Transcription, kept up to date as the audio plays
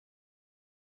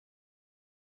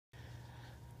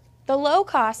The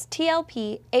low-cost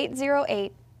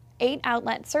TLP808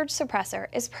 8-outlet surge suppressor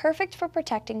is perfect for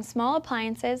protecting small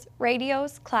appliances,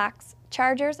 radios, clocks,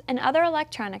 chargers, and other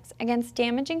electronics against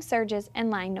damaging surges and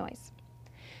line noise.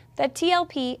 The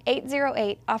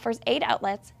TLP808 offers 8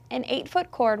 outlets, an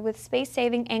 8-foot cord with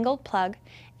space-saving angled plug,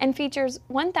 and features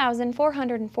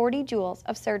 1,440 joules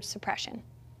of surge suppression.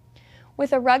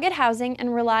 With a rugged housing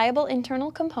and reliable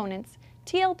internal components,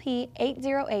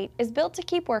 TLP808 is built to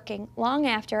keep working long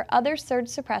after other surge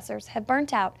suppressors have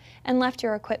burnt out and left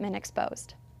your equipment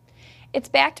exposed. It's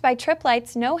backed by Tripp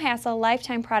Lite's no-hassle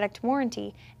lifetime product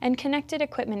warranty and connected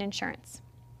equipment insurance.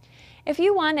 If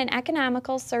you want an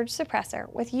economical surge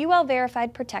suppressor with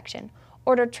UL-verified protection,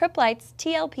 order Tripp Lite's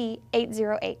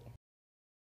TLP808.